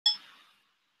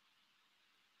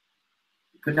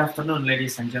Good afternoon,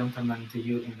 ladies and gentlemen, to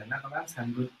you in the Netherlands,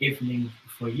 and good evening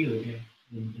for you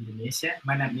in Indonesia.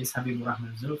 My name is Habibur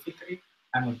Rahman Zulfikri.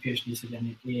 I'm a PhD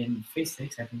student in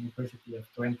physics at the University of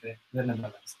Twente, the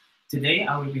Netherlands. Today,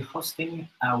 I will be hosting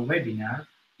a webinar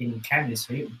in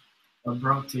chemistry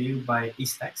brought to you by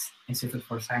ISTEX, Institute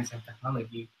for Science and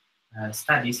Technology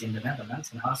Studies in the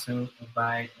Netherlands, and also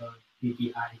by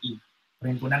PPIE,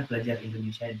 Perhimpunan Pelajar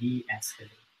Indonesia di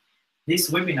Enschede.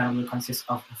 This webinar will consist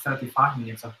of 35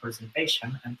 minutes of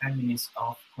presentation and 10 minutes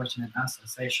of question and answer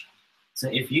session. So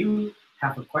if you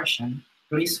have a question,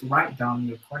 please write down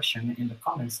your question in the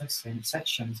comment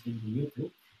sections in the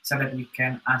YouTube so that we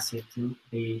can ask it to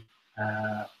the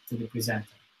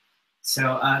presenter.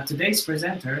 So today's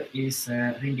presenter is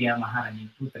Rindia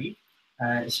Maharani Putri.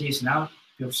 She is now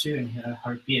pursuing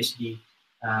her PhD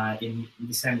in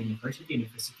the same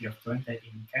University of Twente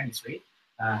in chemistry.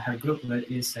 Her group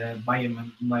is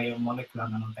biomolecular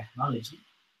nanotechnology.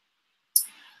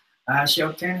 She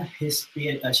obtained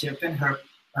her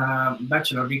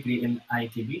bachelor degree in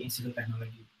ITB, Institute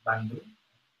Technology Bandung,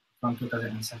 from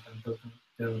 2007 to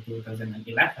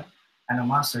 2011, and a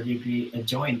master degree, a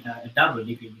double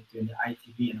degree between the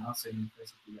ITB and also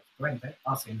University of Twente,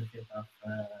 also in the field of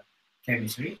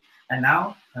chemistry. And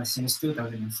now, since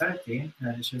 2013,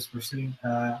 she is pursuing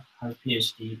her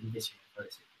PhD in this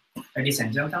university. Ladies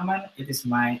and gentlemen, it is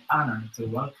my honor to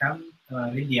welcome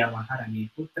Rindia Maharani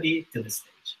Putri to the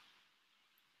stage.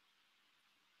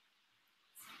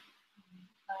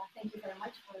 Thank you very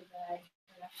much for the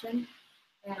introduction.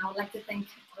 And I would like to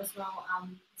thank as well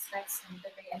Specs and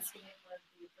Putri and Skinny for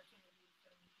the opportunity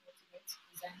for me here today to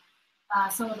present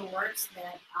some of the works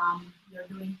that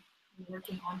we're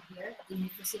working on here at the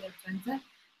University of Twente.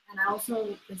 And I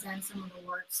also will present some of the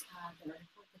works that are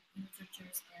important in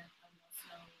literatures and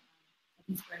also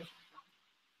inspiration from.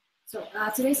 So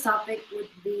today's topic would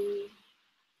be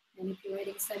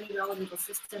manipulating semi-biological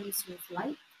systems with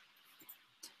light.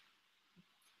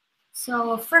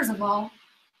 So first of all,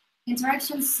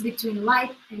 interactions between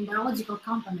light and biological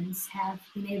components have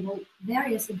enabled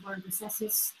various important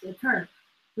processes to occur.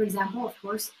 For example, of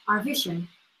course, our vision,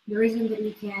 the reason that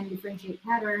we can differentiate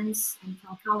patterns and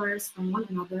tell colors from one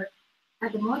another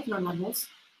at the molecular levels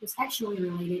is actually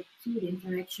related to the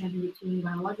interaction between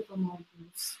biological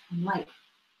molecules and light.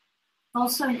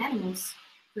 Also in animals,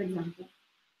 for example,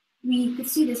 we could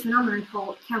see this phenomenon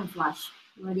called camouflage,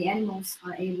 where the animals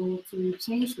are able to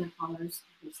change their colors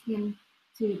of their skin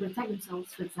to protect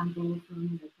themselves, for example,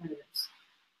 from their predators.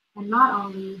 And not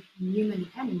only in human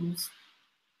animals,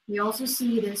 we also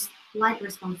see this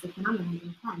light-responsive phenomenon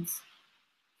in plants.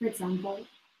 For example,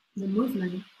 the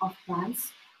movement of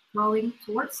plants growing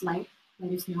towards light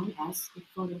that is known as the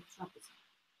phototropism.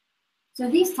 So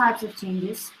these types of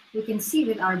changes we can see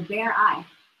with our bare eye,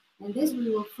 and this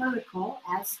we will further call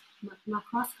as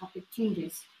macroscopic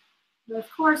changes. But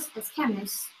of course, as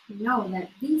chemists, we know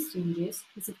that these changes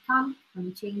must come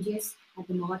from changes at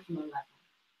the molecular level.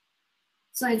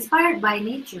 So inspired by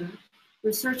nature,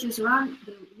 researchers around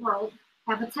the world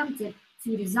have attempted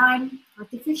to design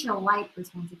artificial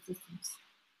light-responsive systems.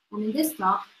 And in this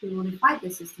talk, we will divide the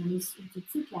systems into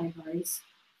two categories.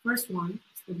 First one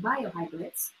is the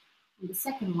biohybrids, and the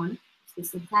second one is the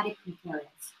synthetic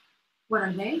materials. What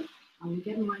are they? I will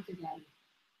get more into that.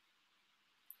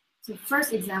 So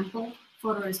first example,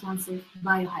 photoresponsive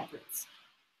biohybrids.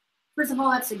 First of all,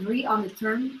 let's agree on the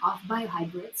term of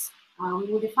biohybrids.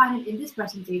 We will define it in this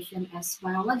presentation as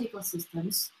biological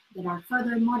systems that are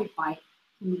further modified,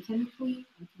 can be chemically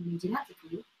or can be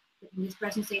genetically, but in this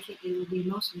presentation it will be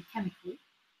mostly chemically,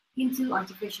 into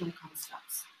artificial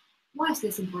constructs. Why is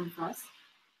this important for us?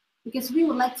 Because we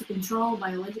would like to control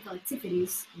biological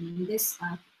activities in this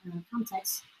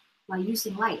context by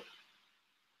using light.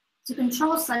 To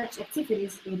control such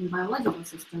activities in biological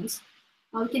systems,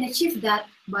 we can achieve that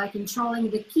by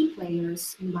controlling the key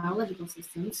players in biological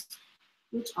systems,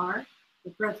 which are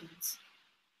the proteins.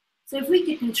 So if we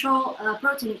could control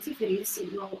protein activities,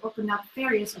 it will open up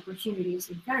various opportunities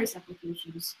in various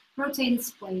applications.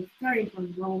 Proteins play very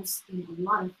important roles in a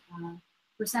lot of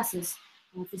processes,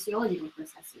 physiological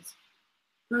processes.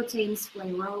 Proteins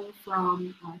play a role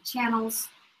from channels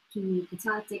to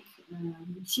catalytic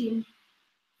machine,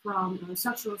 from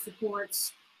structural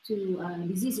supports to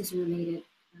diseases-related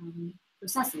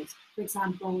processes. For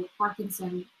example,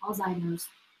 Parkinson, Alzheimer's,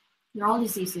 they're all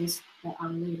diseases that are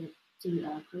related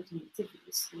to protein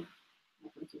activities or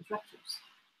protein structures.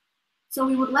 So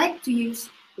we would like to use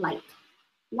light.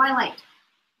 Why light?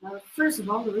 First of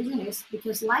all, the reason is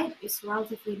because light is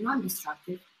relatively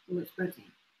non-destructive towards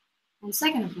protein. And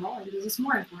second of all, and this is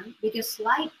more important, because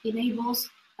light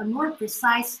enables a more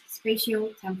precise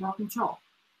spatio-temporal control.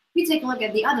 We take a look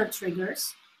at the other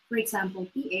triggers, for example,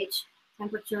 pH,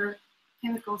 temperature,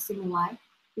 chemical stimuli.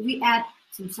 If we add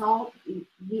some salt,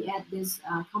 we add this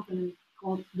component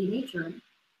called denaturing.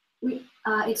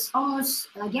 It's almost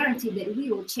guaranteed that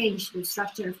we will change the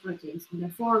structure of proteins, and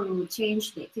therefore we will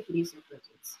change the activities of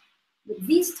proteins. But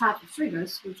these type of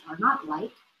triggers, which are not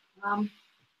light,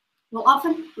 will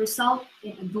often result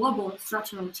in a global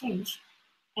structural change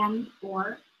and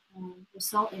or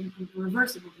result in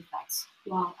irreversible effects.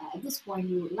 While at this point,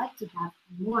 we would like to have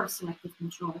more selective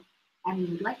control, and we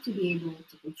would like to be able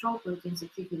to control proteins'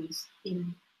 activities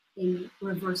in a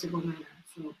reversible manner.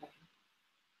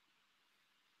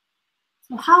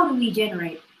 So how do we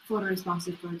generate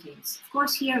photoresponsive proteins? Of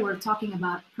course, here we're talking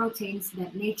about proteins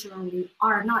that naturally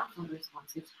are not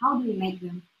photoresponsive. How do we make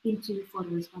them into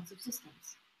photoresponsive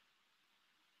systems?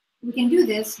 We can do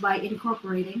this by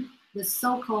incorporating the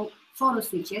so-called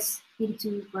photoswitches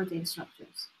into protein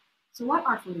structures. So what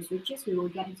are photoswitches? We will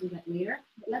get into that later,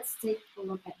 but let's take a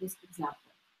look at this example.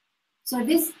 So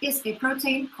this is a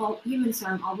protein called human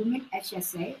serum albumin,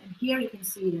 HSA, and here you can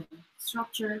see the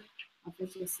structure of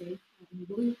HSA in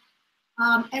blue.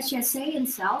 HSA in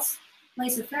cells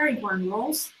plays a very important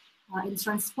role in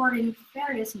transporting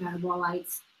various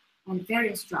metabolites and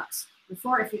various drugs.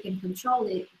 Therefore, if we can control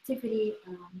the activity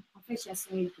of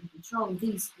HSA, we can control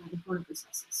these important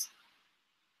processes.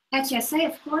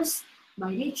 HSA, of course,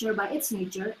 by its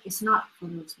nature, is not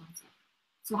photoresponsive.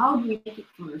 So how do we make it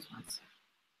photoresponsive?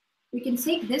 We can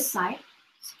take this side,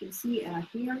 as you can see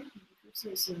here,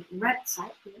 there's a red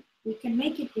side here. We can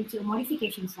make it into a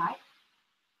modification site,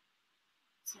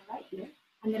 so right here,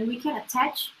 and then we can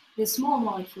attach this small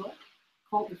molecule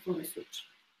called the photoswitch.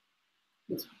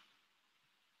 This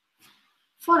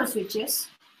one. Photoswitches,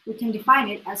 we can define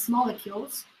it as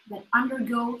molecules that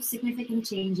undergo significant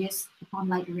changes upon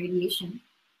light irradiation,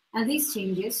 and these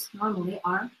changes normally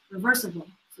are reversible,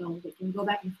 so they can go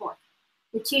back and forth.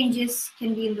 The changes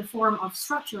can be in the form of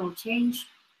structural change,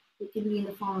 it can be in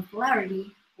the form of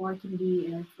polarity, or it can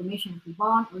be formation of a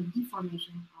bond or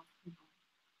deformation of a bond.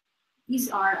 These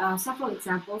are several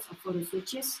examples of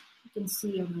photoswitches. You can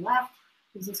see on the left,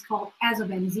 this is called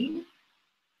azobenzene.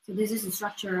 So this is the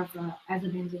structure of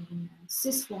azobenzene in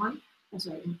cis form,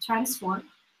 in trans form.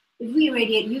 If we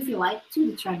irradiate UV light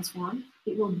to the trans form,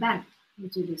 it will bend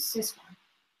into the cis form.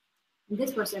 And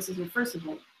this process is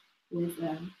reversible with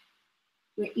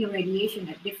irradiation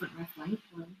at different wavelength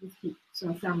or with heat,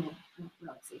 so thermal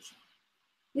relaxation.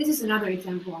 This is another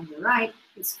example on the right.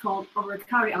 It's called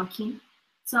Overcari alkene.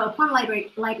 So upon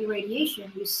light irradiation,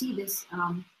 you see this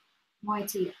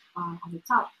moiety on the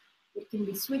top. It can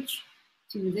be switched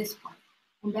to this part.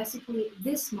 And basically,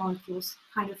 these molecules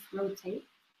kind of rotate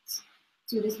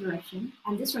to this direction.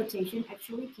 And this rotation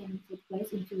actually can take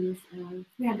place into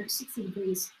 360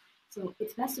 degrees. So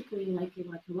it's basically like a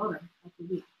rotor, like a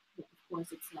wheel. But of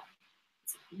course, it's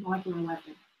a molecular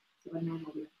level, so a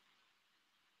nanometer.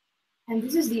 And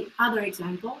this is the other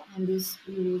example, and this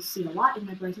you will see a lot in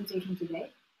my presentation today.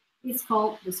 It's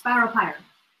called the spiropyrin.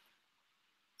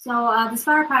 So the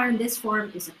spiropyrin in this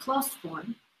form is a closed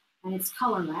form, and it's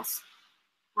colorless.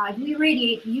 If we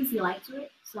radiate UV light to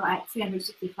it, so at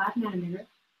 365 nanometer,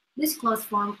 this closed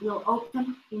form will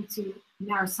open into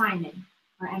myrcene,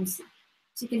 or MC.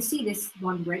 So you can see this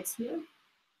bond breaks here,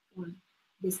 or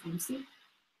this MC.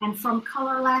 And from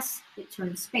colorless, it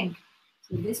turns pink.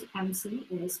 So this MC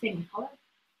is pink in color.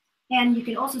 And you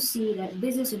can also see that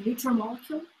this is a neutral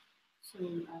molecule, so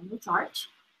no charge.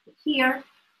 But here,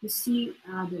 you see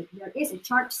there is a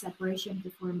charge separation to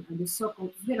form the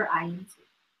so-called Zwitter ions,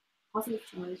 positive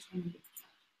charge and negative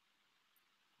charge.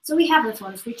 So we have the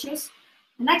photoswitches.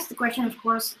 The next question, of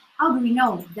course, how do we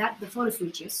know that the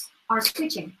photoswitches are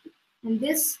switching? And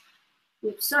this we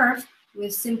observe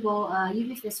with simple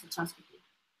UV phase spectroscopy.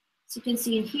 So you can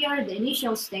see in here the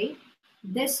initial state.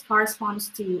 This corresponds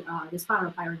to the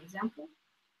spiropyrin example.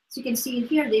 So you can see in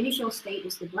here the initial state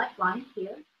is the black line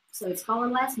here. So it's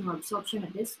colorless, no absorption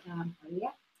at this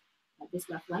area, at this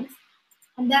wavelength.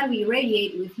 And then we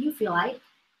irradiate with UV light,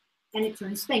 and it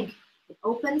turns pink. It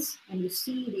opens, and you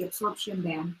see the absorption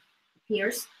band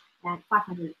appears at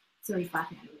 535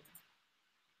 nanometers.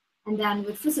 And then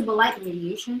with visible light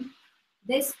radiation,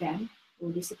 this band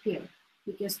will disappear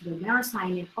because the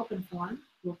myrcene open form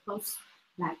will close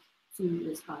back to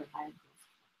the spiropyrin.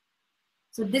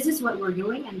 So this is what we're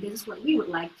doing, and this is what we would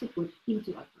like to put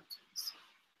into our proteins.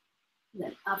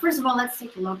 First of all, let's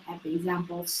take a look at the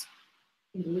examples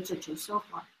in the literature so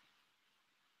far.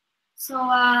 So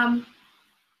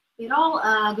it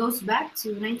all goes back to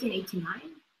 1989.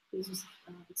 This is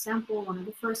example, one of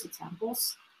the first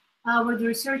examples, where the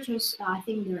researchers, I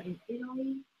think they're in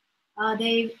Italy,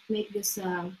 They make this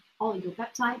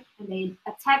oligopeptide, and they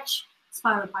attach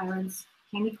spiropyrines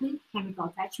chemical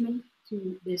attachment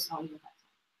to this oligopeptide.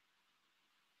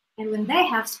 And when they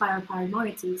have spiropyrin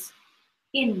moieties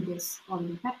in this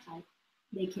oligopeptide,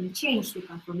 they can change the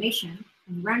conformation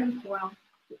from random coil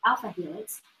to alpha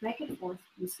helix back and forth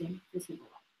using visible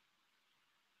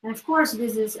light. And of course,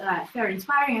 this is very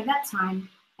inspiring at that time,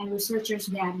 and researchers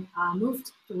then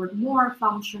moved toward more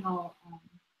functional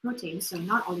proteins, so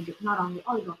not only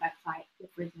oligopeptide, but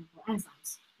for example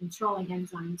enzymes, controlling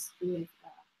enzymes with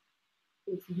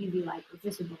UV light or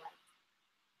visible light.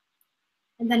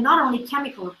 And then not only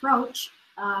chemical approach,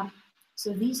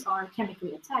 so these are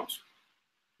chemically attached.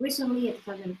 Recently, in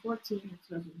 2014 and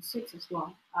 2006 as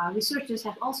well, researchers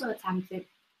have also attempted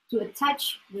to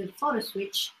attach the photo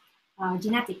switch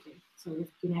genetically, so with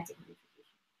genetic modification.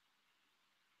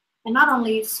 And not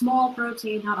only small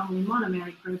protein, not only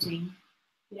monomeric protein,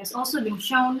 it has also been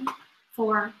shown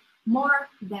for more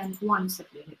than one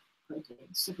subunit protein.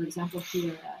 So for example,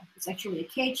 here it's actually a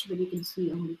cage, but you can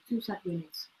see only 2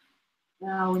 subunits.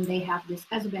 When they have this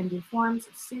S-bending forms,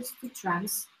 cis to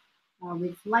trans,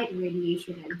 with light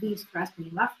radiation and these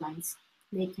corresponding rough lines,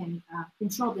 they can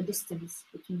control the distance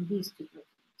between these 2 proteins.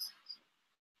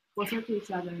 Closer to each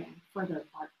other and further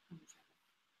apart from each other.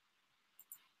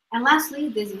 And lastly,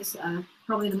 this is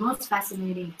probably the most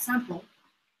fascinating example,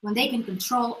 when they can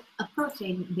control a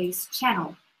protein-based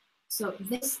channel. So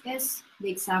this is the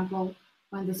example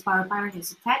when the spiropyrin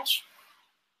is attached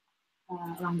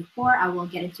around the pore. I will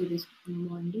get into this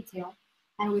more in detail.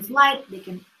 And with light, they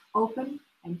can open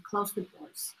and close the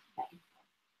pores back and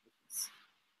forth.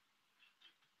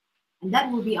 And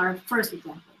that will be our first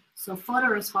example. So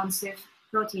photoresponsive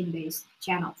protein-based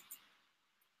channel.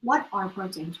 What are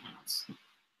protein channels?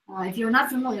 If you're not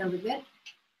familiar with it,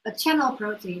 a channel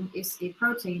protein is a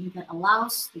protein that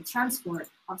allows the transport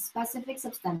of specific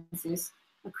substances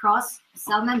across a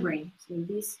cell membrane. So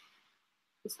this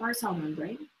is our cell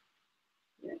membrane.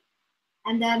 Here.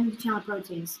 And then the channel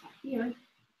proteins are here,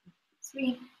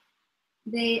 3.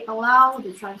 They allow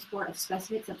the transport of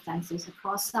specific substances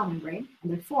across cell membrane,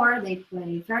 and therefore they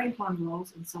play very important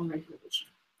roles in cell regulation.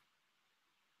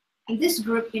 And this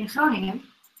group in Groningen,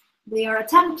 they were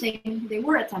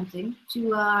attempting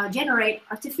to generate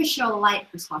artificial light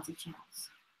responsive channels.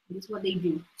 This is what they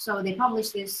do. So they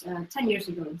published this 10 years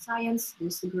ago in Science.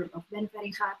 This is the group of Ben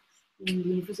Veringa in the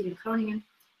University of Groningen.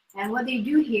 And what they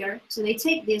do here, so they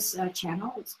take this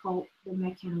channel, it's called the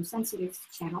mechanosensitive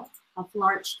channel of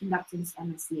large conductance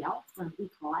MSCL from E.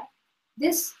 coli.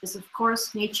 This is, of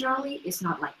course, naturally is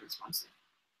not light responsive.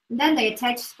 And then they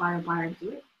attach spiropyrin to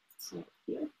it. So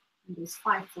here, in this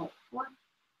 5-fold pore.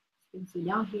 You can see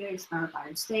down here is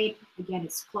spiropyrin state. Again,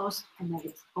 it's closed and then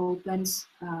it opens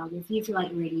with UV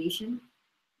light radiation.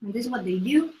 And this is what they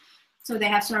do. So they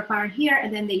have spiropyrin here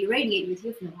and then they irradiate with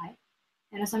UV light.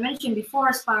 And as I mentioned before,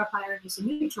 spiropyrin is a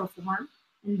neutral form.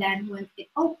 And then when it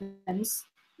opens,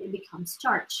 it becomes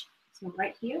charged. So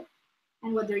right here.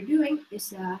 And what they're doing is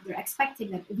they're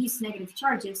expecting that these negative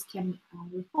charges can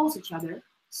repulse each other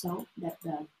so that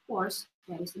the pores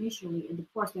that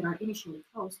are initially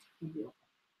closed can be open.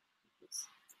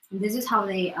 And this is how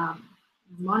they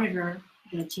monitor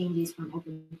the changes from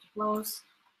open to close.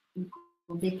 And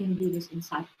they can do this in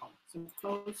cycle. So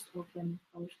closed, open,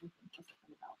 about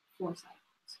 4 cycles.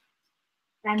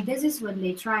 And this is when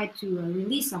they try to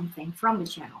release something from the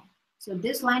channel. So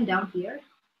this line down here,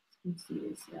 you can see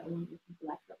this one with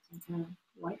black rectangle,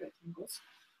 white rectangles.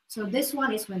 So this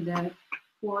one is when the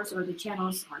pores or the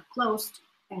channels are closed,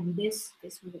 and this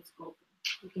is when it's open.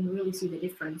 You can really see the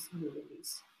difference in the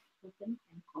release. Open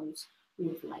and close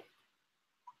with light.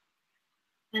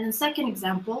 And the second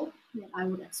example that I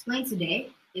would explain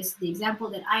today is the example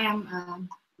that I am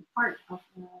a part of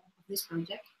this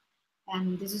project.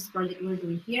 And this is the project we're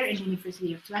doing here in the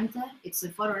University of Twente. It's a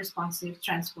photoresponsive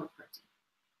transport protein.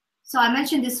 So I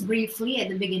mentioned this briefly at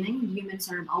the beginning, human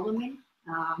serum albumin,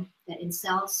 that in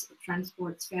cells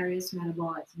transports various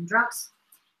metabolites and drugs.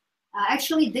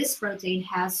 Actually, this protein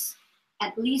has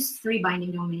at least 3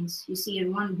 binding domains. You see it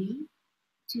 1B,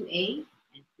 2A,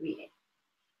 and 3A.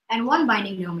 And one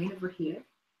binding domain over here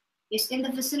is in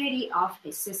the vicinity of a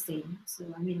cysteine, so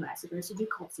amino acid residue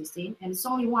called cysteine, and it's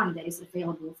only one that is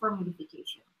available for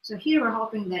modification. So here we're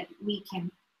hoping that we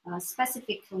can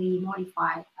specifically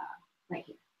modify right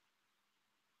here.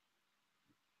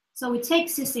 So we take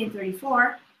cysteine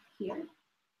 34 here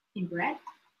in red,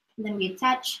 and then we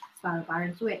attach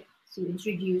spiropyrin to it to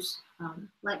introduce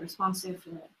light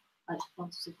responsiveness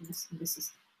in the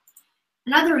system.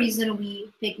 Another reason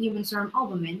we pick human serum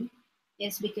albumin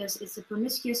is because it's a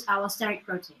promiscuous allosteric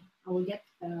protein. I will get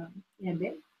in a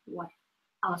bit. what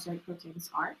allosteric proteins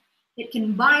are, it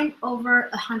can bind over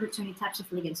 120 types of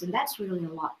ligands, and that's really a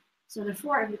lot. So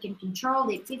therefore, if we can control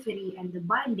the activity and the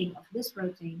binding of this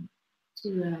protein to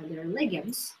their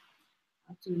ligands,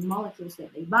 to molecules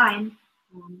that they bind,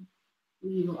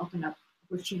 we will open up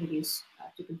opportunities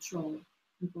to control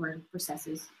important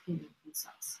processes in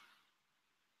cells.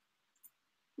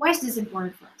 Why is this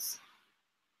important for us?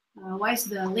 Why is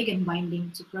the ligand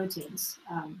binding to proteins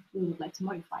we would like to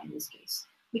modify in this case?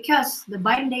 Because the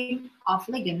binding of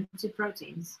ligand to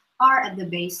proteins are at the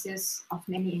basis of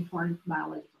many important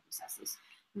biological processes.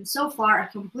 And so far, a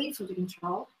complete photo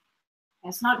control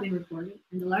has not been reported,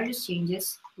 and the largest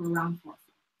changes were around 4.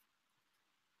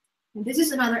 And this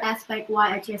is another aspect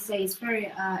why HSA is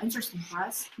very interesting for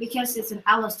us, because it's an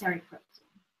allosteric protein.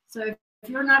 So if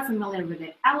you're not familiar with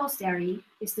it, allostery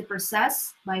is the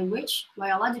process by which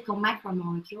biological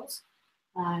macromolecules,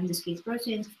 in this case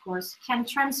proteins, of course, can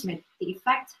transmit the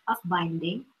effect of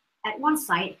binding at one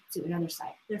site to another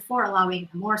site, therefore allowing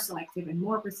a more selective and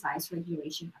more precise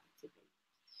regulation of activity.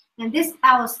 And this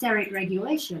allosteric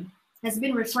regulation has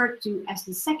been referred to as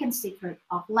the second secret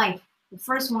of life, the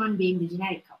first one being the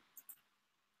genetic code.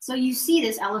 So you see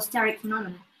this allosteric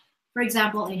phenomenon, for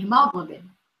example, in hemoglobin.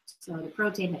 So the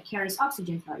protein that carries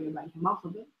oxygen throughout your body,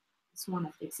 hemoglobin, is one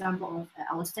of the examples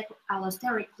of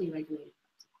allosterically regulated protein.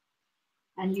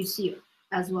 And you see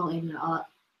as well in a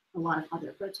lot of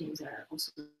other proteins that are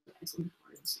also as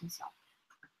important in cell.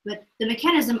 But the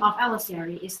mechanism of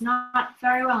allostery is not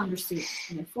very well understood,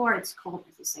 and therefore it's called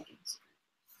as the second secret.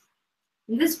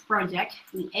 In this project,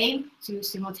 we aim to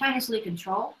simultaneously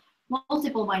control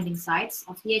multiple binding sites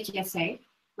of the HSA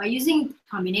by using a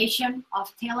combination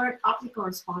of tailored optical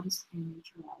response and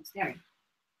neutral allostery.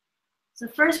 So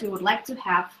first, we would like to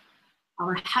have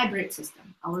our hybrid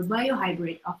system, our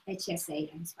biohybrid of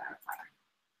HSA and spirochitoin.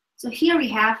 So here we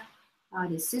have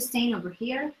the cysteine over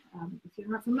here. If you're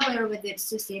not familiar with it,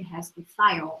 cysteine has the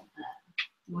thiol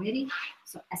moiety,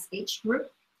 so SH group.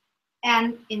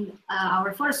 And in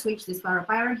our photo switch, the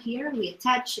spiropyrin here, we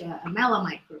attach a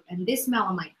melamide group, and this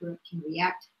melamide group can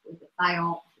react with the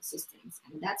thiol of the cysteines,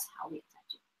 and that's how we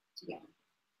attach it together.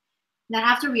 Then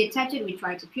after we attach it, we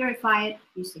try to purify it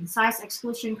using size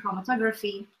exclusion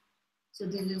chromatography. So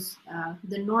this is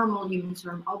the normal human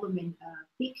serum albumin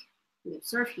peak we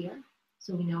observe here.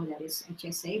 So we know that it's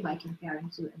HSA by comparing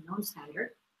to a known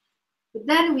standard. But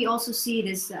then we also see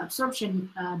this absorption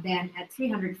band at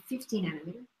 350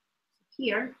 nanometer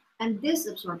here, and this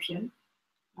absorption,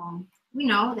 we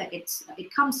know that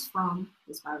it comes from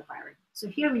the spiropyrin. So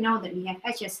here we know that we have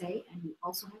HSA and we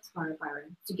also have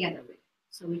spiropyrin together with it.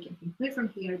 So we can conclude from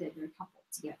here that they're coupled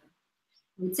together.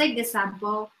 We take this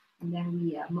sample and then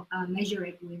we measure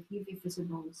it with UV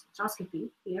visible spectroscopy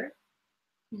here.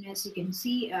 And as you can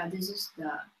see, this is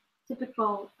the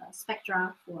typical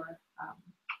spectra for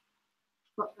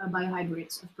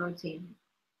biohybrids of protein.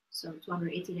 So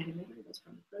 280 nanometer, that's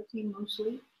from the protein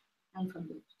mostly, and from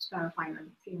the spiropyrin,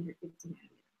 350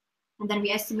 nanometer. And then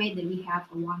we estimate that we have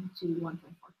a 1 to 1.4 coupling.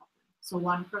 So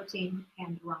 1 protein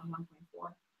and around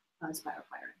 1.4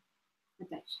 spiropyrin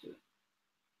attached to it.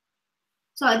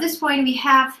 So at this point, we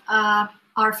have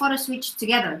our photo switch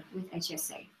together with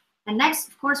HSA. And next,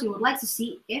 of course, we would like to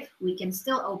see if we can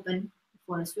still open the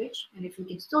photo switch and if we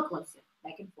can still close it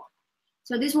back and forth.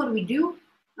 So this is what we do.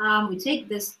 We take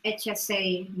this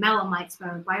HSA melamide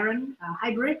spiropyrin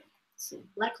hybrid, it's a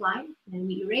black line, and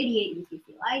we irradiate with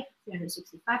UV light,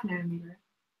 365 nanometer.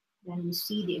 Then we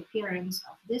see the appearance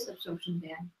of this absorption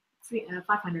band,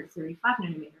 535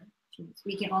 nanometer, which means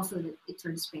we can also, it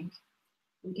turns pink.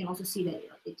 We can also see that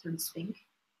it turns pink.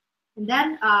 And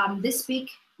then this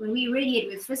peak, when we irradiate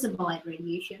with visible light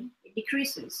radiation, it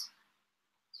decreases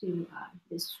to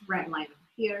this red line over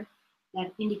here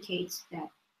that indicates that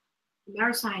the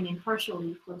myrcene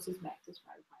partially closes back to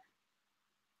spiropyrin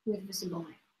with visible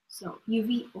light. So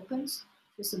UV opens,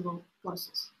 visible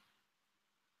closes.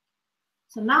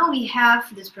 So now we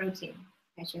have this protein,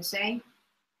 HSA,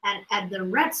 and at the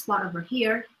red spot over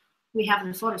here, we have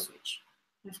the photo switch.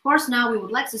 And of course, now we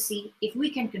would like to see if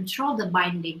we can control the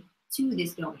binding to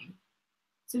this domain.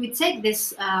 So we take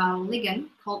this ligand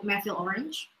called methyl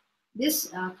orange. This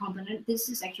component, this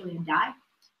is actually a dye.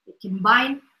 It can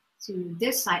bind to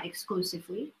this site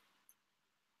exclusively.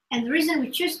 And the reason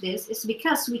we choose this is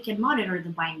because we can monitor the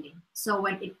binding. So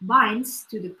when it binds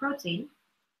to the protein,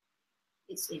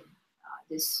 it's in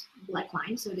this black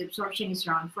line. So the absorption is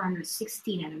around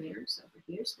 460 nanometers. Over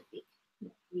here is the peak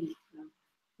that we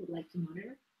would like to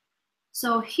monitor.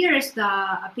 So here is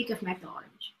a peak of methyl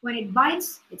orange. When it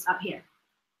binds, it's up here.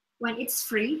 When it's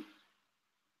free,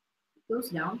 it goes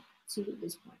down to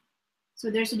this point. So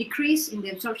there's a decrease in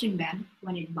the absorption band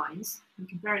when it binds in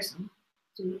comparison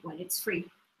to when it's free.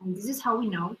 And this is how we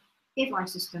know if our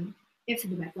system, if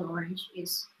the methyl orange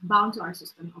is bound to our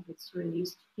system, or if it's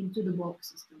released into the bulk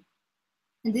system.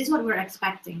 And this is what we're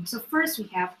expecting. So first we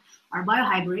have our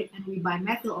biohybrid, and we bind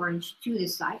methyl orange to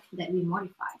this site that we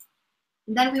modified.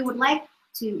 And then we would like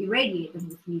to irradiate them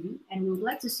with UV, and we would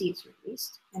like to see it's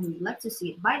released, and we would like to see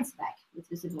it binds back with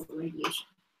visible radiation.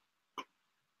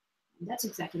 And that's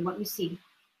exactly what we see.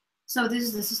 So this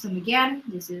is the system again.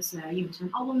 This is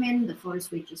unitary albumin. The photo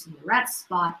switch is in the red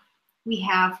spot. We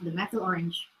have the methyl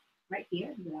orange right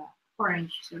here, the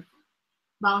orange circle,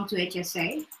 bound to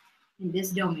HSA in this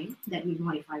domain that we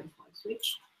modify the photo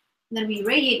switch. And then we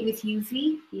irradiate with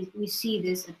UV. We see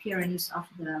this appearance of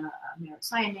the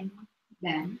methionine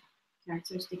band,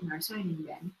 characteristic methionine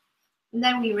band. And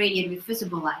then we irradiate with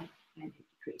visible light, and it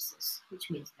decreases, which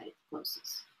means that it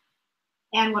closes.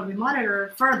 And what we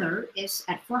monitor further is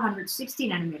at 460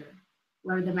 nanometer,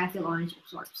 where the methyl orange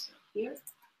absorbs. So here,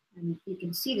 and you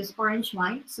can see this orange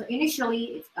line. So initially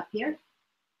it's up here.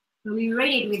 When we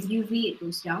irradiate with UV, it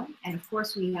goes down. And of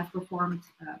course, we have performed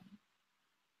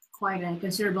quite a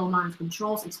considerable amount of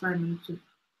controls experiment to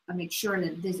make sure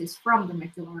that this is from the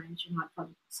methyl orange and not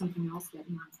from something else that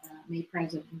may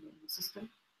present in the system.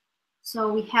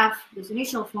 So we have this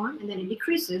initial form, and then it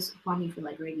decreases upon UV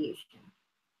light radiation.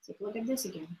 Take a look at this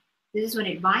again. This is when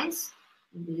it binds,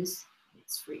 and this is when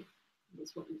it's free. And this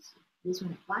is what we see. This is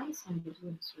when it binds, and this is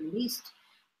when it's released.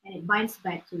 And it binds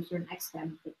back to a certain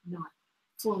extent, but not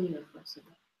fully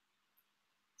reversible.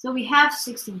 So we have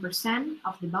 16%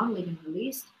 of the bound ligand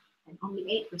released, and only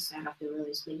 8% of the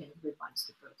released ligand rebinds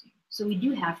the protein. So we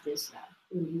do have this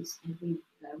release and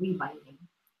rebinding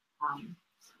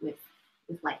with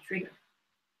light trigger.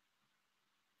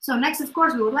 So next, of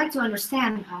course, we would like to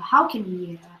understand how can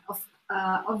we,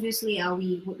 obviously,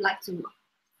 we would like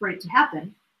for it to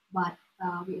happen, but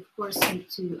we, of course, need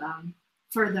to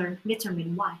further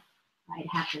determine why it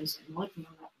happens at molecular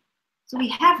level. So we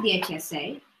have the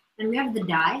HSA, and we have the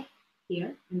dye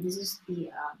here, and this is the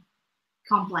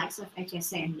complex of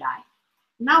HSA and dye.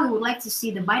 Now we would like to see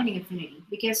the binding affinity,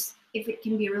 because if it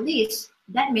can be released,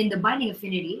 that means the binding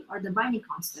affinity, or the binding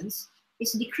constants,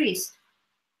 is decreased.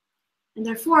 And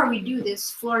therefore, we do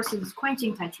this fluorescence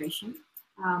quenching titration.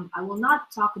 I will not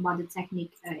talk about the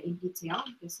technique in detail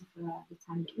because of the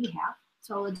time that we have.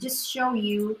 So I'll just show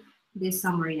you this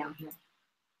summary down here.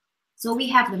 So we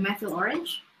have the methyl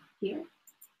orange here.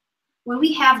 When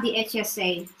we have the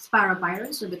HSA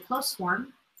spiropyrin, so the closed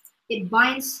form, it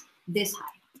binds this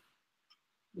high.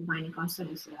 The binding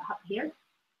constant is up here.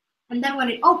 And then when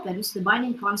it opens, the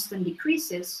binding constant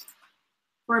decreases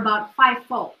for about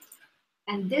 5-fold.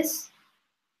 And this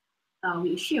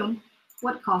we assume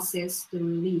what causes the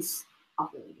release of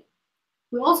the ligand.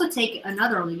 We also take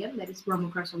another ligand that is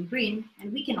bromocresol green,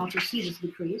 and we can also see this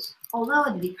decrease, although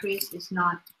the decrease is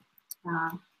not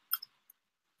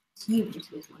huge as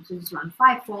this one. So it's around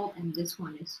 5-fold, and this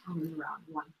one is only around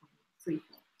 1.3-fold.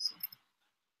 So.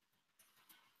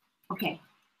 Okay,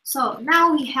 so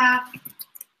now we have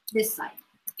this side,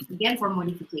 again for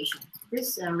modification.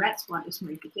 This red spot is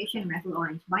modification, methyl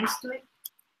orange binds to it.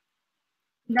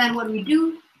 Then what we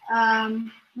do,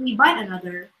 we bind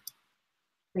another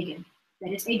ligand.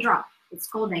 That is a drop. It's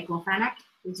called diclofenac.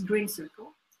 It's green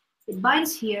circle. It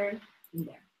binds here and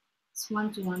there. It's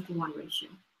 1:1:1 ratio.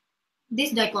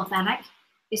 This diclofenac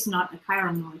is not a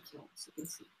chiral molecule, as you can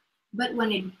see. But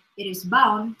when it is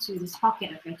bound to this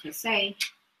pocket of HSA,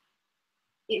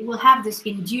 it will have this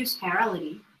induced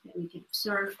chirality that we can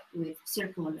observe with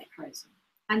circular dichroism.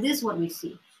 And this is what we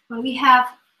see. When we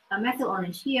have a methyl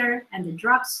orange here and the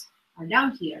drops are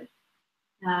down here,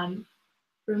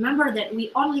 remember that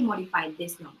we only modified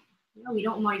this domain. We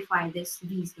don't modify these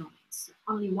domains.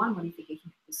 Only one modification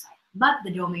at the site. But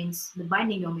the domains, the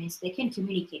binding domains, they can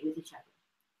communicate with each other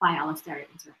by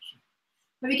allosteric interaction.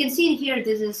 But we can see here,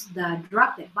 this is the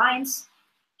drug that binds.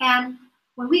 And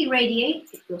when we irradiate,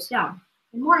 it goes down.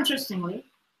 And more interestingly,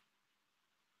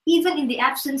 even in the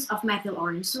absence of methyl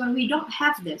orange, so when we don't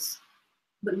have this,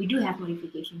 but we do have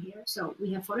modification here. So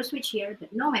we have photo switch here,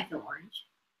 but no methyl orange.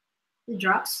 The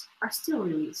drugs are still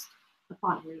released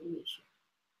upon irradiation.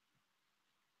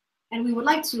 And we would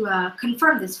like to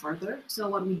confirm this further. So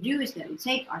what we do is that we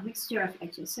take our mixture of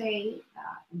HSA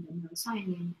and then methionine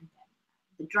and then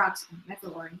the drugs and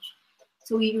methyl orange.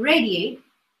 So we irradiate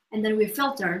and then we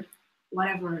filter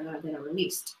whatever that are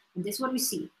released. And this is what we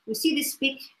see. We see this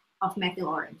peak of methyl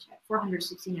orange at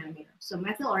 460 nanometers. So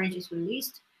methyl orange is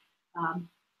released.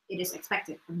 It is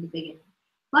expected from the beginning.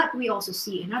 But we also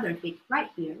see another peak right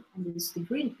here, and this is the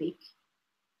green peak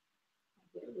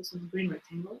There is a green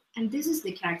rectangle, and this is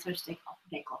the characteristic of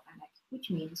diclofenac, which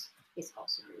means it's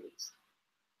also released.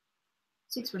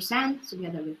 6%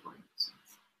 together with 40%.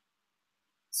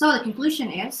 So the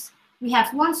conclusion is we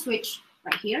have one switch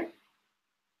right here,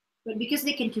 but because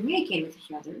they can communicate with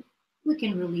each other, we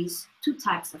can release two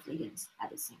types of ligands at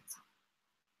the same time.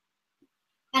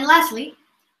 And lastly,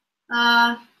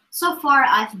 so far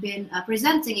I've been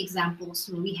presenting examples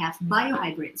where we have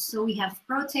biohybrids. So we have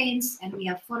proteins and we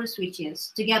have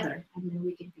photoswitches together, and then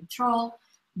we can control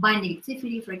binding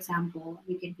activity, for example.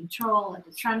 We can control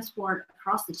the transport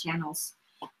across the channels.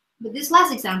 But this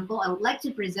last example, I would like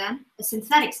to present a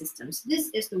synthetic systems.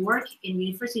 This is the work in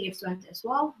University of Twente as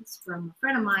well. It's from a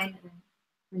friend of mine.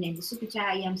 Her name is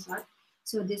Sukucha Yamsar.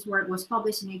 So this work was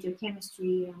published in Nature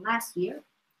Chemistry last year.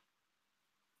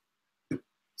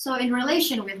 So in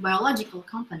relation with biological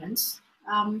components,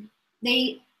 in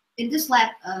this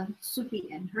lab,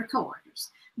 Supi and her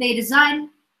co-workers, they designed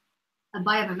a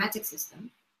biomimetic system,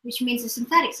 which means a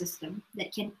synthetic system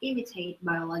that can imitate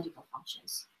biological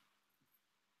functions.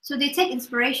 So they take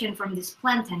inspiration from this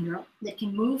plant tendril that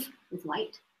can move with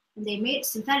light, and they made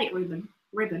synthetic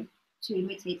ribbon to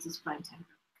imitate this plant tendril.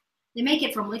 They make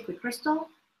it from liquid crystal.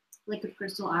 Liquid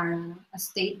crystal are a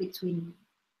state between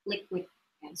liquid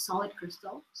and solid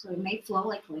crystal, so it may flow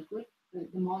like liquid,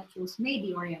 but the molecules may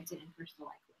be oriented in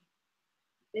crystal-like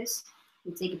way. This,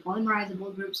 we take a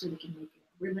polymerizable group so they can make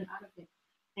a ribbon out of it.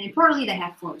 And importantly, they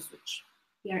have photoswitch.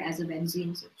 Here as a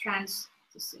benzene, so trans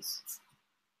to cis.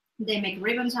 They make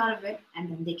ribbons out of it, and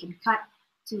then they can cut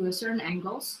to a certain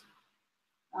angles.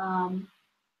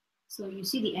 So you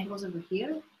see the angles over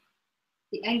here.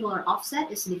 The angular offset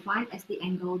is defined as the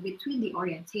angle between the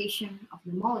orientation of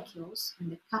the molecules and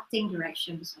the cutting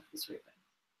directions of this ribbon.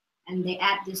 And they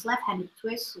add this left-handed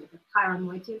twist with a chiron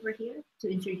moiety over here to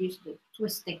introduce the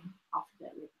twisting of the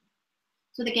ribbon.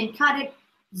 So they can cut it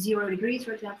 0 degrees,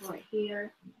 for example, right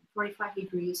here, and 45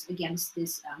 degrees against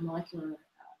this molecular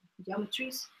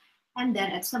geometries. And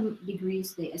then at some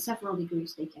degrees, several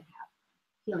degrees, they can have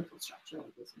helical structure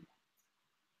like this.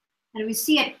 And we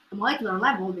see at a molecular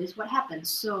level, this is what happens.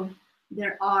 So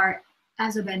there are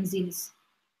azobenzenes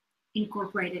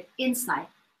incorporated inside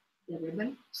the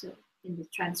ribbon, so in the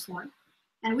transform.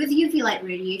 And with UV light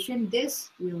radiation, this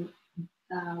will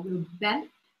bend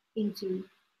into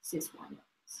cis form.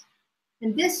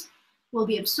 And this will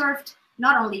be observed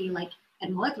not only like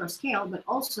at molecular scale, but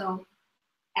also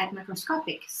at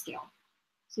microscopic scale.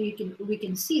 So we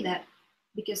can see that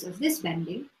because of this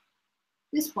bending,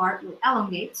 this part will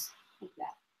elongate like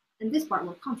that, and this part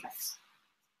will contract.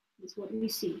 This is what we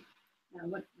see,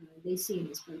 what they see in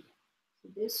this program. So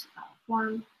this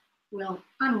form will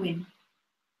unwind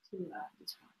to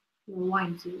this form, will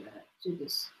wind to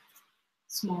this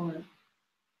smaller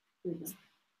ribbon.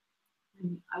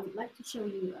 And I would like to show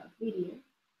you a video.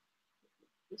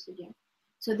 This again.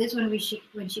 So this one,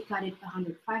 when she cut it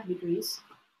 105 degrees.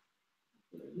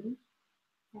 And,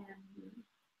 yeah.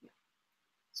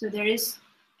 So there is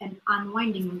an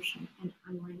unwinding motion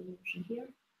here.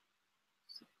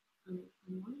 So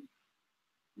unwind.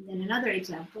 And then another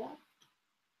example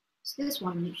is this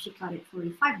one, if she cut it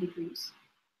 45 degrees.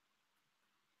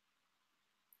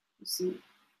 You see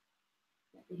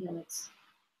that the helix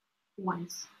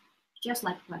winds, just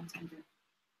like plant tender.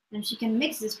 And she can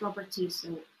mix this property,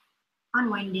 so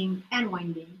unwinding and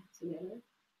winding together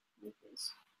like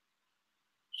this.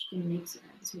 She can mix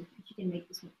this movement. She can make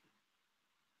this movement.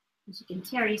 And she can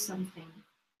carry something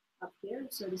up here.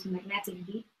 So this magnetic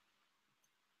bead.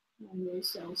 And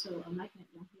there's also a magnet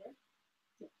down here.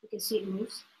 So you can see it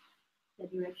moves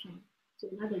that direction to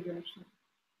another direction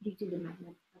due to the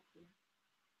magnet up here.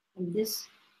 And this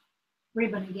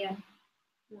ribbon again,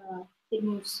 it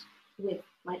moves with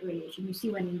light radiation. You see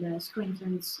when the screen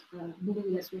turns blue,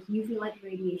 that's with UV light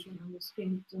radiation. On the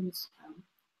screen turns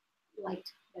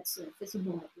light, that's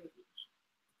visible light radiation.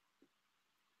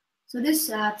 So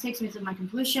this takes me to my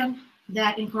conclusion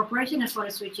that incorporation of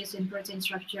photoswitches in protein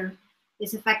structure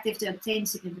is effective to obtain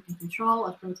significant control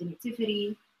of protein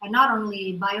activity, and not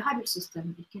only biohybrid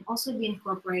system, it can also be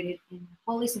incorporated in a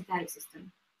wholly synthetic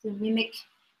system to mimic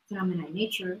phenomena in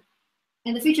nature.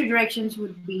 And the future directions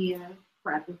would be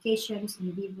for applications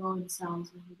in vivo, in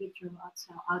cells, in vitro,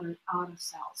 out of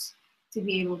cells, to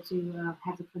be able to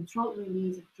have a controlled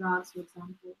release of drugs, for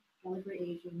example, delivery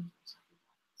agents, or something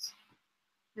like this.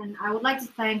 And I would like to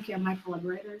thank my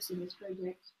collaborators in this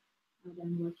project that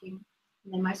I'm working,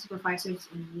 and then my supervisors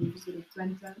in the University of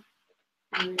Twente,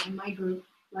 and my group,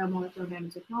 Biomolecular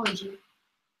Nanotechnology,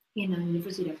 in the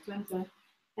University of Twente,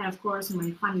 and of course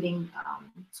my funding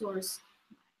source,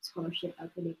 scholarship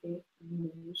LPDP in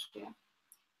Indonesia.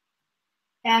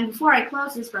 And before I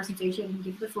close this presentation and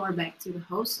give the floor back to the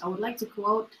host, I would like to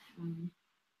quote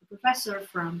a professor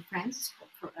from France.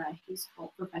 He's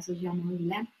called Professor Jean-Marie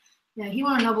Guillain. He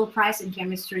won a Nobel Prize in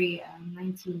Chemistry in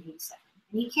 1987.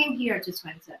 And he came here to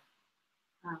Twente,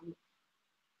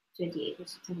 28th of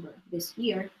September this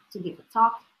year, to give a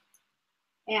talk.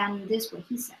 And this is what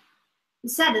he said. He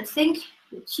said that think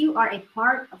that you are a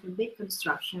part of a big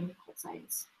construction called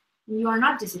science. And you are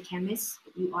not just a chemist,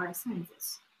 but you are a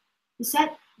scientist. He said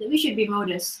that we should be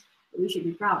modest, but we should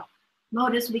be proud.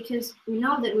 Modest because we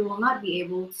know that we will not be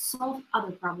able to solve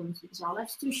other problems because our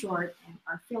life's too short and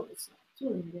our field is too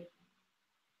limited.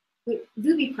 But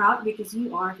do be proud because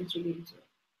you are contributing to it.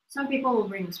 Some people will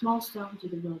bring a small stone to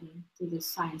the building, to the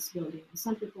science building, and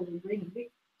some people will bring a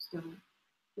big stone.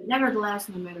 But nevertheless,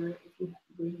 no matter if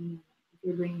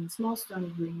you're bringing a small stone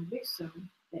or bringing a big stone,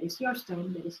 that is your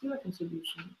stone, that is your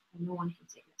contribution, and no one can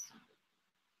take that stone.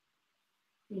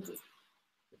 Thank you.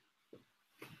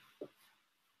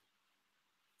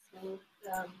 So,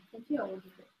 thank you. I will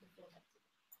give it the floor back to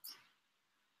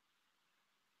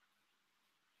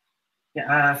you.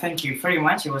 Yeah, thank you very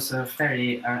much. It was a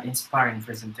very inspiring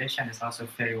presentation. It's also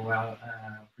very well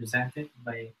presented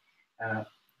by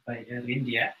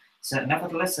Rindia. So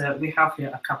nevertheless, we have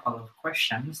here a couple of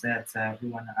questions that we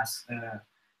want to ask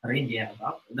Rindia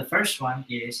about. The first one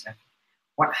is,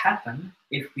 what happened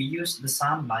if we use the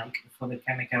sunlight for the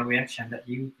chemical reaction that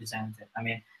you presented? I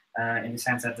mean, in the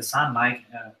sense that the sunlight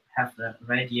have the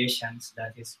radiations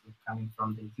that is coming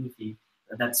from the UV,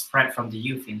 that spread from the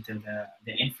UV into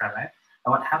the infrared.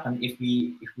 What happened if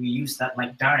we use that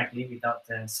light directly without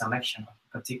the selection of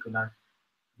a particular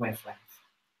wavelength?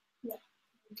 Yeah.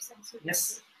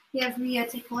 Yes. Yeah, if we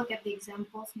take a look at the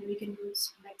examples, maybe we can move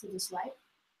back to the slide.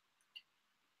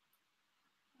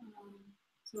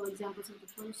 So examples of the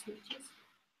phone switches.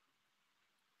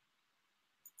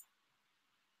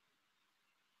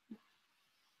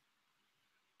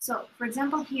 So for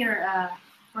example here,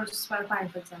 for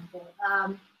spiropyrin, for example,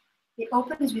 it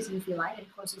opens with UV light and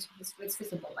closes with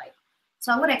visible light.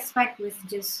 So I would expect with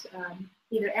just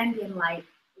either ambient light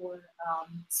or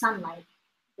sunlight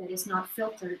that is not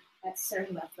filtered at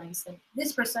certain wavelengths, then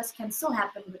this process can still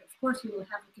happen, but of course we will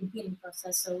have a competing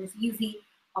process. So with UV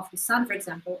of the sun, for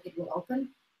example, it will open,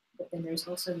 but then there's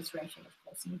also this reaction of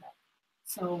closing back.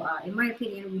 So in my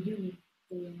opinion, we do need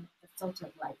the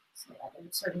filtered light, so at a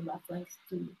certain wavelength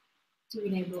to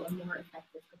enable a more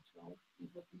effective control and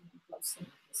opening and closing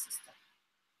of the system.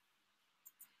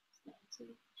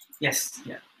 Yes,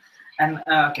 yeah. And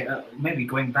okay, maybe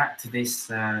going back to this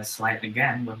slide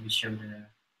again, where we show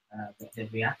the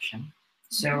reaction.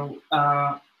 So,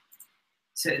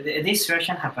 this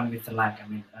reaction happened with the light. I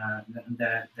mean,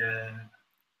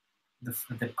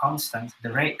 the constant,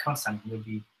 the rate constant will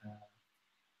be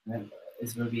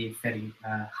very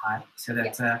high. So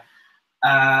that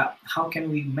how can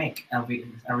we make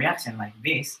a reaction like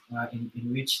this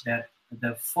in which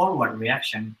the forward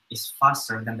reaction is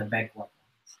faster than the backward?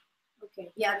 Okay,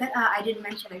 yeah, that I didn't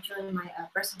mention actually in my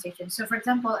presentation. So for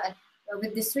example,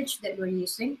 with the switch that we're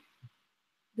using,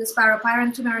 the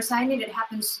spiropyrin to myrcene, it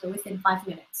happens within 5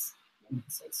 minutes.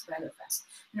 So it's rather fast.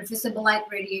 And visible light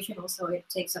radiation also, it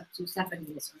takes up to 7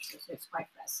 minutes or so, so it's quite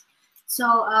fast.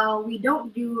 So we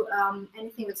don't do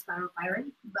anything with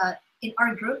spiropyrin, but in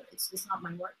our group, it's not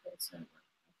my work, but it's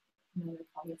another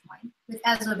colleague of mine, with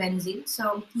azobenzene.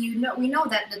 So we know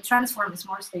that the transform is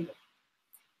more stable.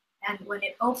 And when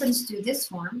it opens to this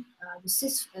form, the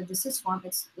cis form,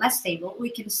 it's less stable. We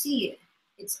can see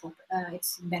it's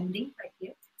bending right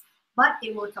here, but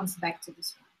it will comes back to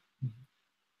this form.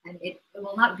 And it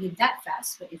will not be that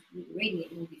fast, but if we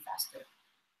radiate, it will be faster.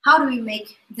 How do we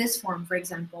make this form, for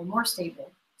example, more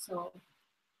stable? So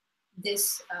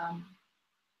this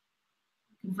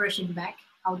conversion back,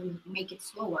 how do we make it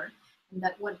slower? And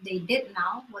that what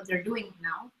they're doing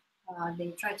now,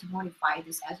 they try to modify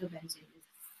this azobenzene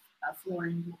with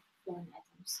fluorine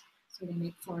atoms. So they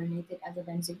make fluorinated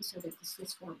azobenzene so that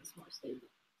this form is more stable.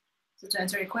 So to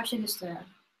answer your question is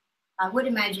I would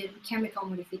imagine chemical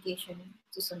modification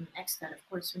to some extent, of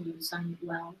course, when you design it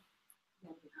well,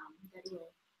 then that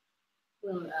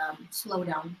will slow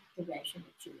down the reaction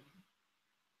actually.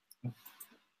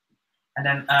 And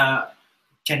then,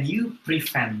 can you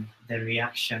prevent the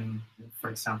reaction, for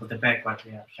example, the backward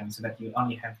reaction, so that you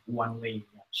only have one-way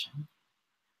reaction?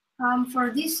 For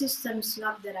these systems,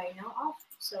 not that I know of.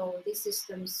 So these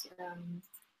systems,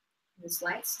 the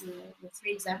slides, the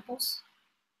 3 examples,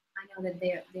 I know that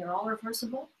they're all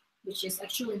reversible, which is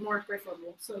actually more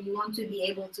preferable. So you want to be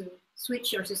able to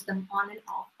switch your system on and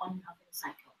off in a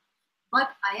cycle. But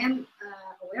I am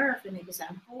aware of an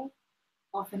example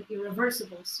of an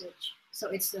irreversible switch. So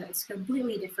it's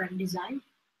completely different design,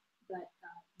 but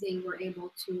they were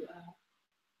able to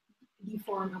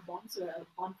deform a bond, so a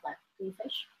bond flat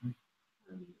clayfish.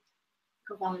 Um,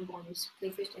 Covalent bond is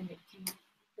clayfish, and it can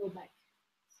go back.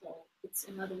 So it's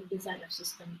another design of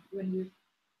system where you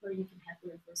can have a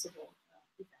reversible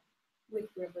event with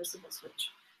reversible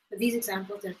switch. But these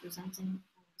examples they're presenting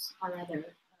are rather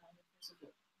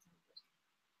reversible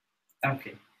examples.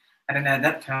 Okay. And then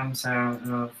that comes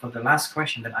for the last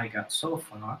question that I got so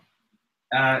far.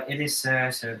 It is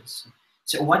so.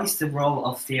 What is the role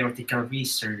of theoretical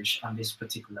research on this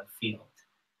particular field?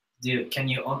 Can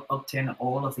you obtain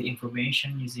all of the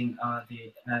information using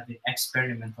the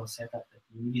experimental setup that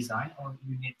you design, or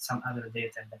you need some other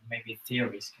data that maybe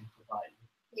theories can provide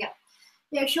you?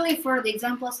 Yeah, actually, for the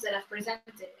examples that I've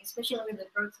presented, especially with the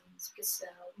proteins, because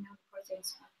we know the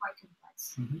proteins are quite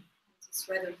complex. It's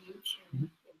rather huge, and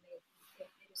it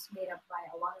is made up by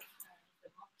a lot of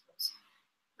different molecules.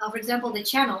 For example, the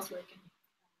channels where you can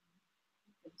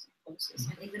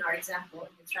and even our example in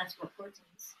the transport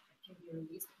proteins that can be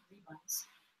released in rebinds.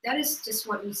 That is just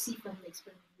what we see from the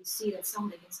experiment. We see that some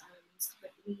ligands are released,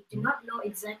 but we do not know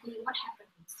exactly what happened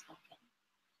in this volcano.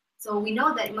 So we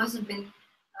know that it must have been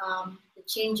the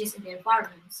changes in the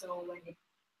environment. So when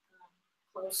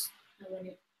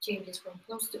it changes from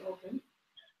close to open,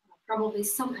 probably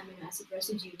some amino acid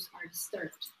residues are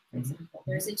disturbed. For example,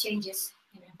 there's a changes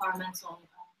in environmental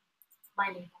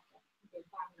binding pocket, the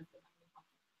environment of the binding pocket.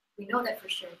 We know that for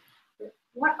sure. But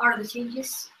what are the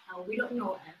changes? We don't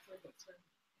know for the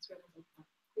experimental part.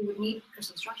 We would need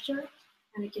crystal structure,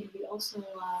 and it can be also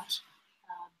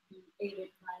be aided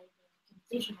by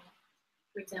the computational.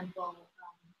 For example,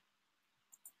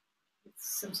 with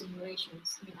some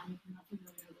simulations. I mean, I'm not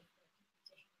familiar with the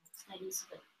computational studies,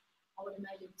 but I would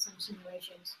imagine some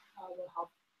simulations will help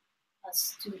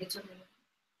us to determine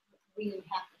what really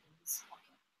happened in this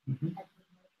pocket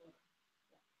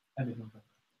at the molecular.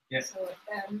 Yes. So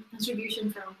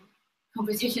contribution from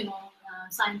computational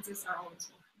scientists are always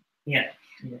welcome. Yeah.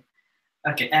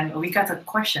 Okay, and we got a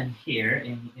question here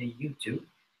in YouTube.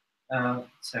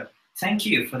 So thank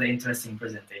you for the interesting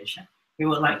presentation. We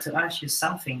would like to ask you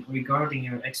something regarding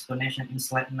your explanation in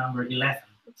slide number 11.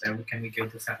 So can we go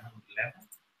to slide number 11?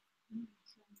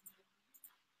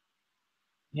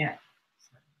 Yeah.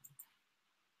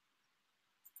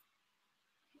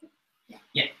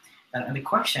 Yeah. And the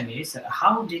question is,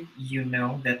 how did you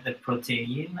know that the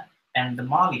protein and the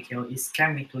molecule is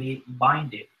chemically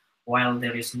binded while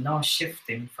there is no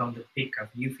shifting from the peak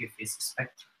of UV phase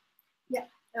spectrum? Yeah,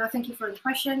 thank you for the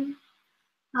question.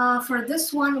 For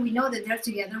this one, we know that they're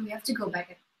together. We have to go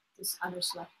back at this other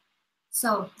slide.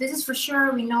 So this is for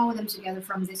sure. We know them together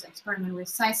from this experiment with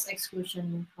size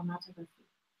exclusion chromatography.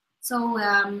 So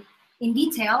in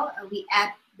detail, we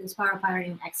add the spiropyrin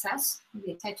in excess.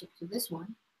 We attach it to this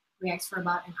one, reacts for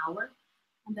about an hour.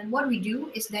 And then what we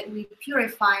do is that we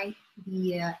purify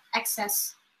the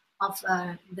excess of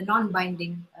the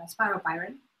non-binding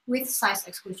spiropyrin with size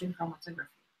exclusion chromatography.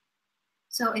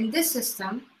 So in this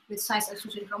system, with size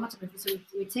exclusion chromatography, so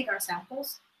we take our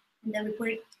samples and then we put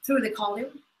it through the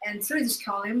column. And through this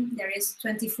column, there is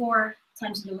 24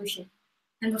 times dilution.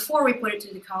 And before we put it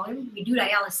to the column, we do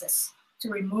dialysis to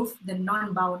remove the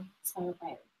non-bound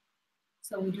spiropyrin.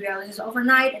 So we do dialysis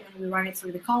overnight, and then we run it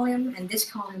through the column. And this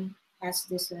column has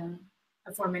this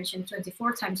aforementioned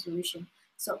 24 times dilution.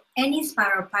 So any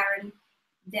spiropyrin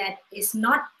that is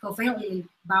not covalently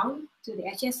bound to the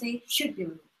HSA should be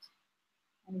removed.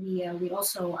 And we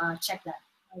also check that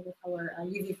with our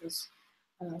UV vis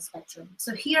spectrum.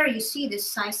 So here you see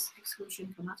this size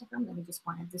exclusion chromatogram. Let me just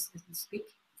point at this as we speak.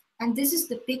 And this is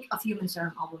the peak of human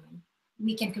serum albumin.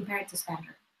 We can compare it to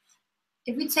standard.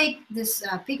 If we take this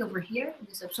peak over here,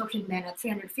 this absorption band at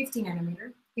 350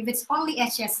 nanometer, if it's only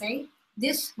HSA,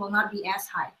 this will not be as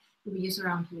high. It will be just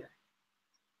around here.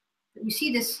 But you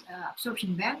see this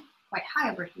absorption band quite high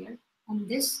over here, and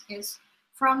this is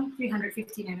from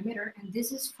 350 nanometer, and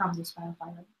this is from the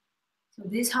spiropyrin. So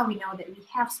this is how we know that we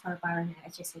have spiropyrin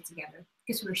and HSA together,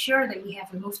 because we're sure that we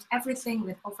have removed everything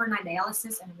with overnight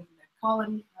dialysis and with the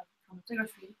column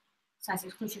chromatography, size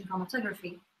exclusion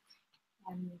chromatography,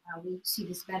 and we see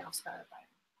this band of spiropyrin.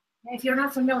 If you're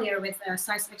not familiar with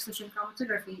size exclusion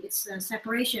chromatography, it's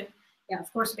separation,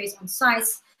 of course, based on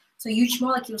size. So huge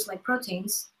molecules like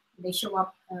proteins, they show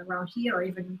up around here, or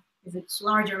even if it's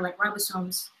larger, like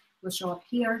ribosomes, will show up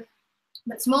here.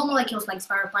 But small molecules like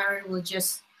spiropyrin will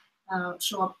just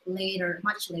show up later,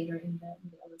 much later in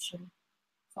the evolution,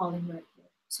 falling right here.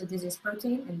 So this is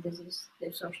protein, and this is the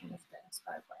absorption of the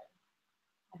spiropyrin.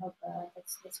 I hope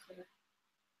that's clear.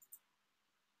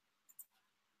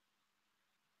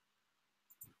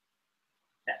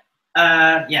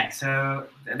 Yeah, so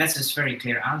that's a very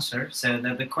clear answer. So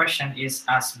the question is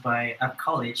asked by a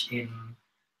college in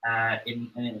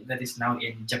that is now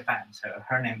in Japan. So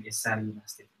her name is Sarina.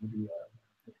 Maybe,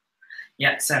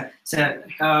 yeah. So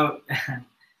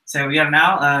so we are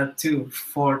now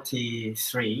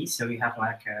 2:43. So we have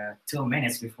like 2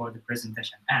 minutes before the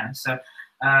presentation ends. So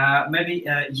maybe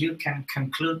you can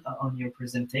conclude on your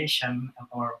presentation,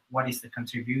 or what is the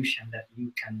contribution that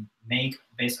you can make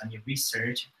based on your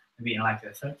research. Maybe in like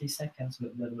 30 seconds.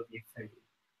 That would be very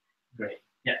great.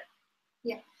 Yeah.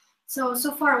 Yeah. So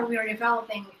far we are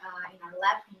developing in our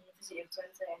lab in the University of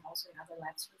Twente and also in other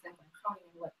labs, for example, in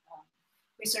Groningen, what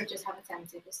researchers have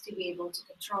attempted is to be able to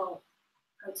control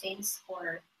proteins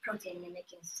or protein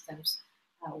mimicking systems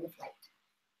with light.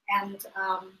 And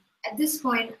at this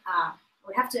point,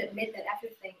 we have to admit that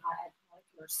everything are at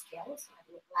molecular scale, so at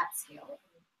lab scale.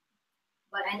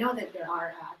 But I know that there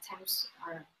are attempts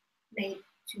are made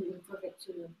to improve it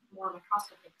to more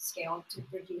microscopic scale to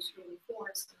produce really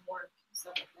forest and work and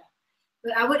stuff like that.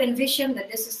 But I would envision that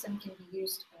this system can be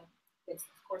used with,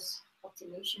 of course,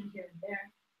 optimization here and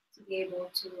there to be able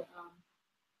to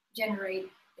generate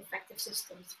effective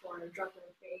systems for drug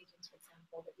agents, for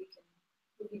example, that you can,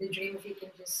 would be the dream if you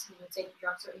can just take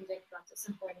drugs or inject drugs at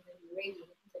some point and then you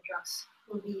radiate. The drugs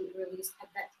will be released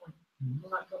at that point,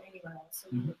 will not go anywhere else, so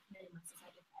you would minimize the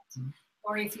side effects.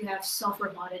 Or if you have soft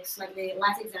robotics, like the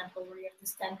last example where you have the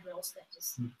stand drills that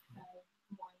just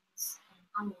winds and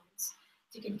unwinds,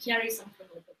 you can carry something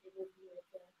with it. It will be like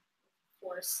a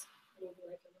force, it will be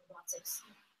like a robotics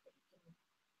that you can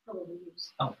probably use.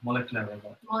 Oh, molecular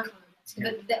robot. Molecular robotics.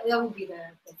 Yeah. That would be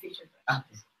the future.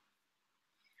 Okay.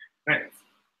 Great.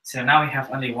 So now we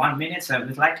have only 1 minute. So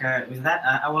with that,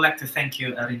 I would like to thank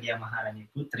you, Rindia Maharani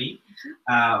Putri,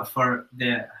 for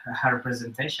her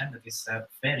presentation. That is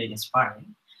very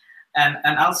inspiring,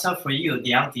 and also for you,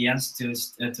 the audience, to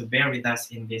bear with us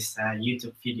in this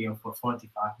YouTube video for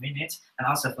 45 minutes, and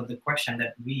also for the question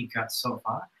that we got so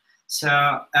far.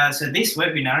 So this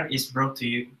webinar is brought to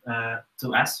you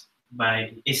to us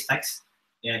by ISTEX,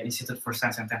 Institute for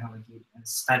Science and Technology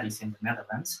Studies in the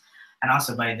Netherlands, and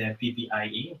also by the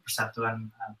PPIE,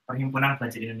 Persatuan Perhimpunan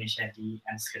Pelajar Indonesia di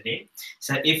Enschede.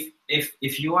 So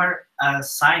if you are a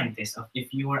scientist, or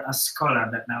if you are a scholar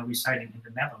that now residing in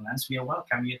the Netherlands, we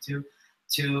welcome you to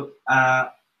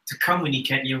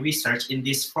communicate your research in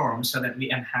this forum so that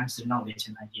we enhance the knowledge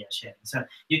and idea sharing. So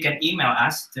you can email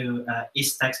us to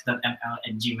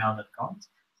istex.nl@gmail.com,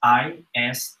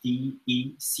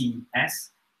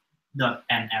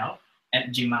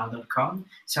 istecs.nl@gmail.com,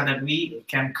 so that we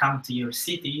can come to your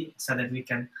city, so that we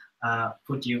can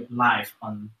put you live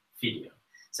on video.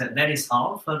 So that is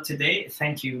all for today.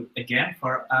 Thank you again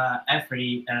for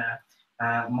every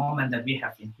moment that we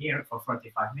have in here for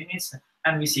 45 minutes,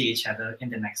 and we see each other in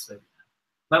the next webinar.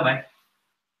 Bye-bye.